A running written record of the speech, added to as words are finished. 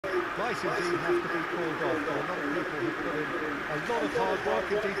might indeed have to be called off. A lot of people have put in a lot of hard work.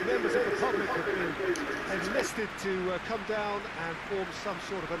 Indeed, members of the public have been enlisted to come down and form some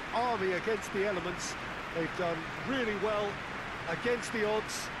sort of an army against the elements. They've done really well against the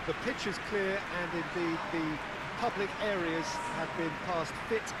odds. The pitch is clear, and indeed the public areas have been passed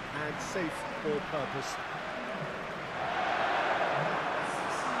fit and safe for purpose.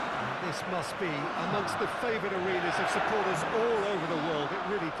 This must be amongst the favoured arenas of supporters all over the world.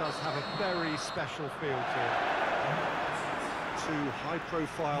 It really does have a very special feel to it. Two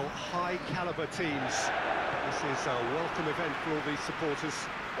high-profile, high-caliber teams. This is a welcome event for all these supporters.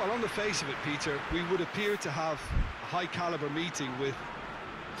 Well, on the face of it, Peter, we would appear to have a high-caliber meeting with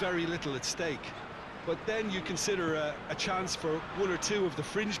very little at stake. But then you consider a chance for one or two of the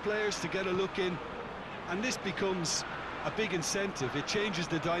fringe players to get a look in, and this becomes a big incentive. It changes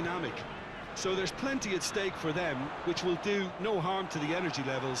the dynamic. So there's plenty at stake for them, which will do no harm to the energy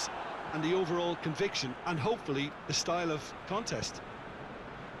levels and the overall conviction, and hopefully the style of contest.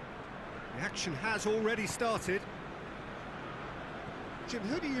 The action has already started. Jim,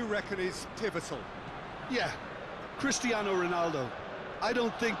 who do you reckon is pivotal? Yeah, Cristiano Ronaldo. I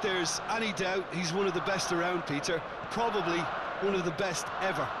don't think there's any doubt he's one of the best around, Peter. Probably one of the best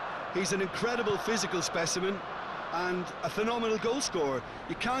ever. He's an incredible physical specimen and a phenomenal goal scorer.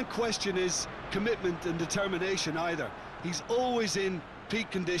 You can't question his commitment and determination either. He's always in peak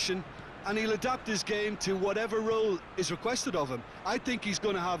condition, and he'll adapt his game to whatever role is requested of him. I think he's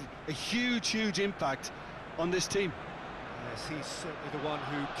going to have a huge impact on this team. Yes, he's certainly the one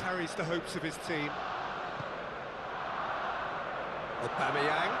who carries the hopes of his team.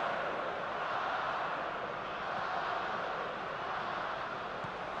 Aubameyang.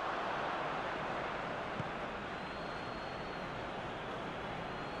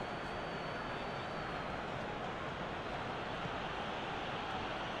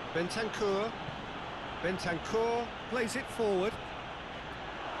 Bentancur plays it forward.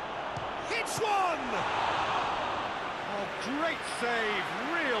 Hits one! Oh, great save,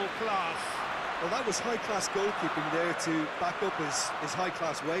 real class. Well, that was high-class goalkeeping there to back up his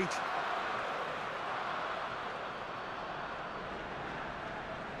high-class wage.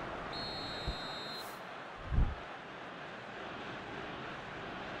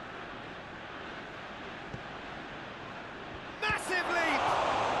 Massive leap!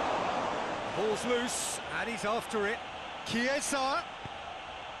 Ball's loose, and he's after it. Chiesa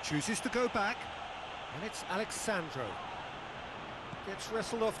chooses to go back, and it's Alexandro. Gets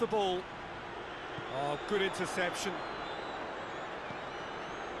wrestled off the ball. Oh, good interception.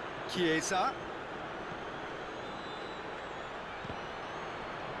 Chiesa.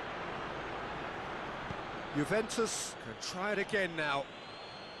 Juventus can try it again now.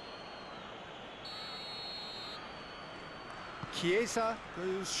 Chiesa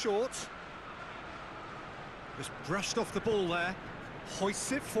goes short. Just brushed off the ball there.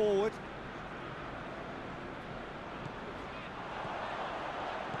 Hoists it forward.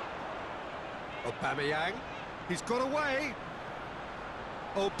 Aubameyang, he's got away.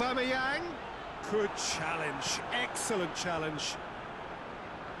 Aubameyang, good challenge, excellent challenge.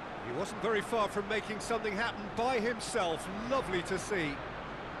 He wasn't very far from making something happen by himself, lovely to see.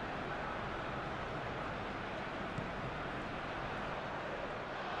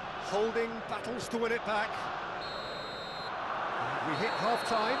 Holding battles to win it back. And we hit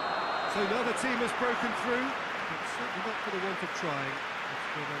half-time, so another team has broken through, but certainly not for the want of trying.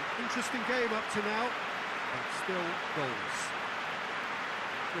 It's been an interesting game up to now, but still goals.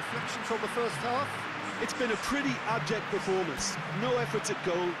 Reflections on the first half? It's been a pretty abject performance. No efforts at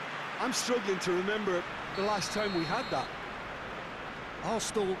goal. I'm struggling to remember the last time we had that.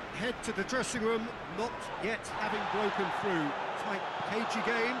 Arsenal head to the dressing room, not yet having broken through. Tight, cagey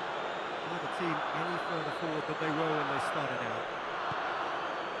game. Neither team any further forward than they were when they started out.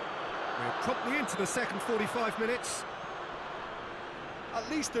 We're promptly into the second 45 minutes. At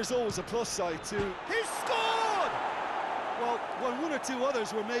least there's always a plus side to... He's scored! Well, when one or two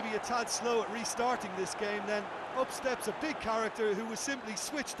others were maybe a tad slow at restarting this game, then up steps a big character who was simply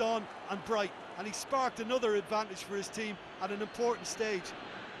switched on and bright, and he sparked another advantage for his team at an important stage.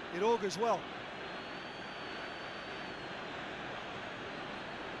 It augurs well.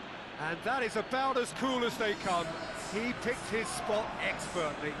 And that is about as cool as they come. He picked his spot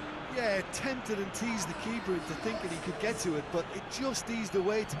expertly. Yeah, tempted and teased the keeper into thinking he could get to it, but it just eased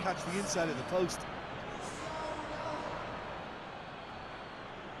away to catch the inside of the post.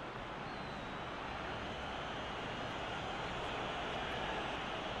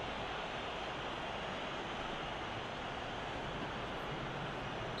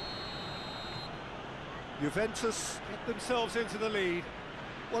 Juventus get themselves into the lead.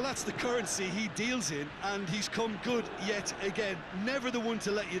 Well, that's the currency he deals in, and he's come good yet again. Never the one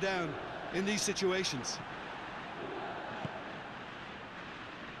to let you down in these situations.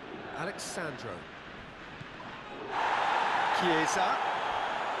 Alexandro. Chiesa.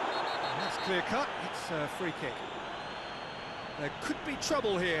 And that's clear cut. It's a free kick. There could be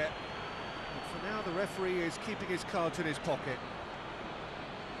trouble here. But for now, the referee is keeping his cards in his pocket.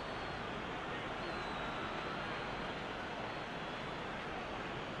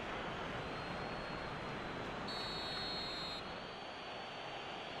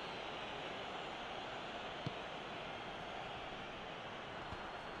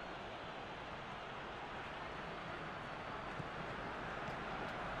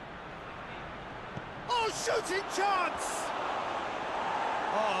 Oh, shooting chance!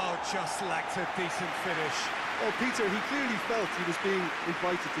 Oh, just lacked a decent finish. Well, Peter, he clearly felt he was being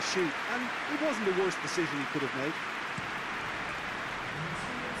invited to shoot, and it wasn't the worst decision he could have made.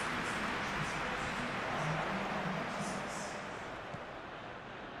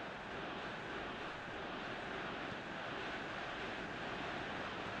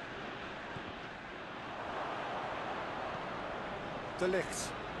 De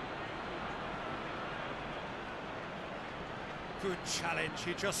Ligt. Good challenge,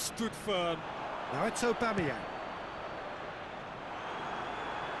 he just stood firm. Now it's Aubameyang.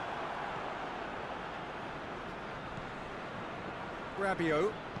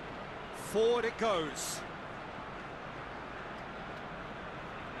 Rabiot. Forward it goes.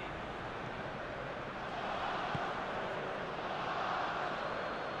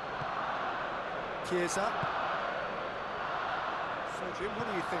 Chiesa. So, Jim, what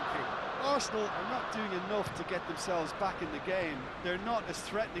are you thinking? Arsenal are not doing enough to get themselves back in the game. They're not as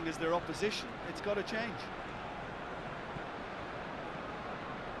threatening as their opposition. It's got to change.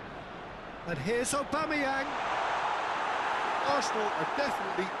 And here's Aubameyang. Arsenal are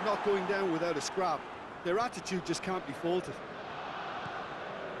definitely not going down without a scrap. Their attitude just can't be faulted.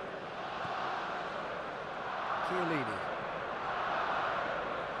 Chiellini.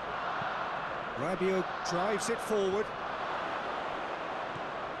 Rabiot drives it forward.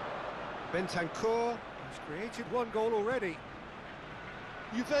 Bentancur has created one goal already.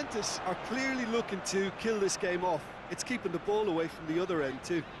 Juventus are clearly looking to kill this game off. It's keeping the ball away from the other end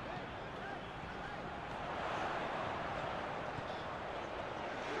too.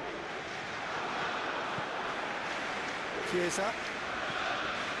 Chiesa.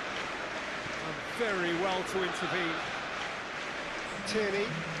 Done very well to intervene. Tierney.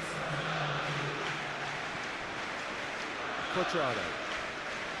 Quadrado.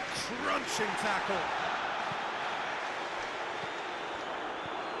 Crunching tackle.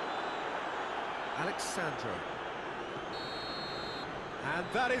 Alexandro. And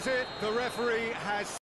that is it. The referee has